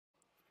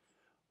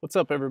What's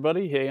up,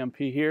 everybody? Hey,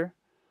 MP here.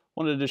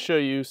 Wanted to show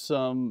you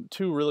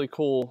two really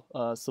cool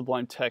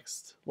Sublime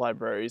Text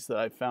libraries that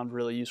I found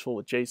really useful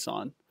with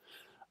JSON.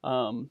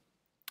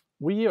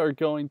 We are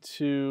going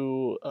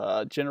to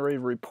generate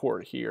a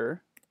report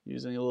here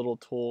using a little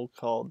tool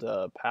called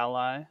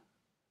Pally.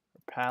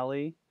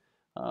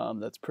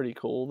 That's pretty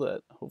cool.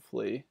 That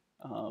hopefully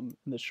in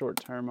the short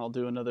term I'll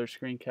do another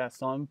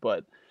screencast on.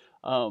 But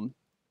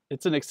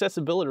it's an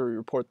accessibility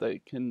report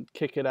that can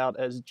kick it out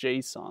as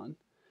JSON.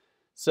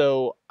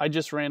 So I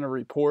just ran a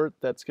report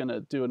that's going to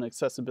do an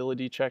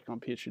accessibility check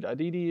on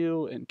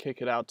php.edu and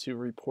kick it out to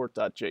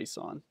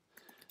report.json.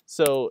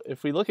 So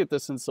if we look at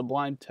this in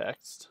Sublime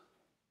Text,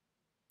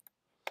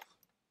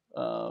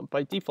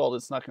 by default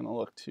it's not going to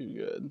look too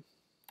good.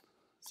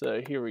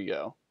 So here we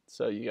go.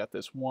 So you got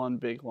this one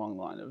big long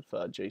line of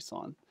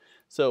JSON.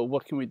 So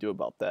what can we do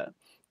about that?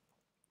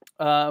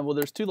 Well,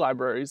 there's two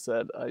libraries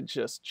that I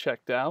just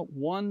checked out.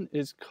 One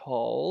is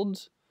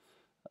called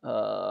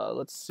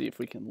let's see if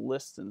we can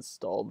list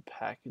installed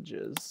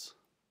packages.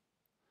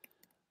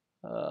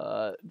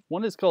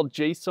 One is called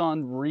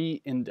JSON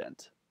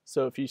Reindent.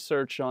 So if you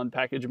search on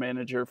Package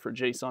Manager for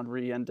JSON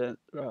Reindent,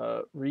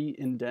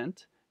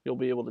 you'll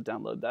be able to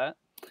download that.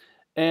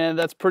 And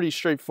that's pretty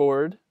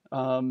straightforward.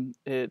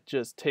 It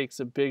just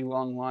takes a big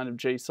long line of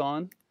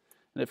JSON,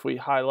 and if we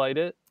highlight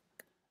it,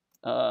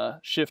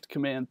 Shift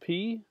Command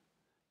P,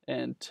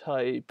 and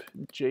type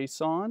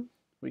JSON,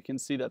 we can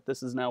see that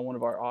this is now one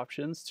of our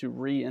options to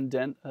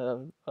reindent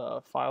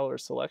a file or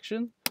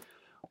selection.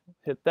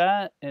 Hit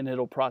that and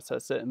it'll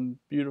process it and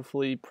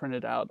beautifully print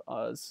it out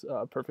as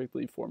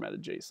perfectly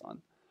formatted JSON.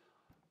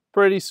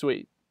 Pretty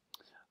sweet.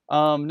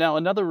 Now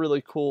another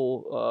really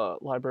cool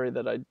library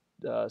that I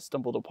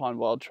stumbled upon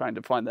while trying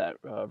to find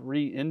that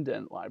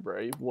reindent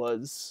library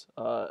was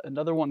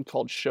another one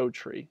called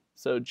JsonTree.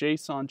 So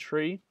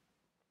JsonTree.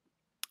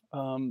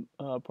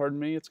 Pardon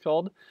me, it's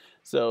called.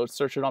 So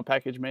search it on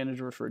Package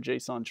Manager for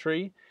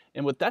JsonTree,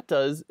 and what that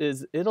does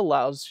is it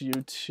allows you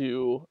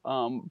to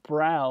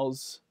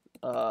browse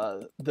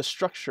the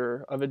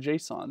structure of a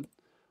JSON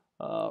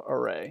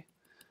array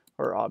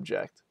or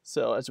object.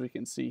 So as we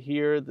can see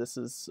here, this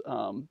is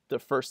the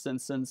first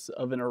instance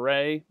of an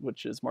array,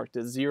 which is marked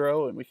as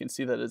 0, and we can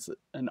see that it's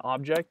an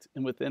object,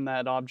 and within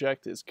that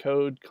object is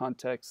code,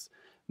 context,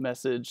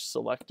 message,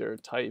 selector,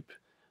 type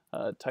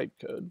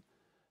code.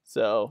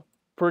 So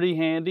pretty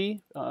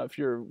handy if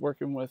you're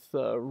working with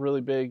really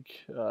big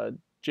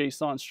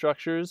JSON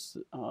structures.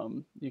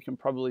 You can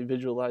probably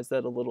visualize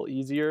that a little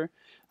easier.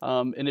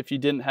 And if you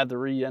didn't have the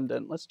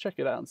reindent, let's check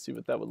it out and see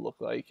what that would look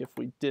like if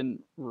we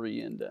didn't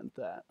reindent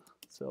that.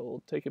 So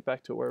we'll take it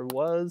back to where it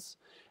was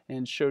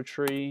and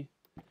JsonTree.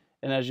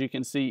 And as you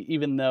can see,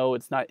 even though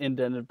it's not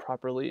indented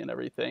properly and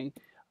everything,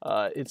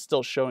 it's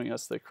still showing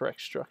us the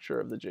correct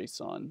structure of the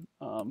JSON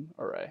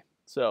array.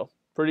 So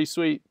pretty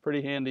sweet,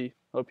 pretty handy.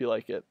 Hope you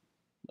like it.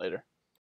 Later.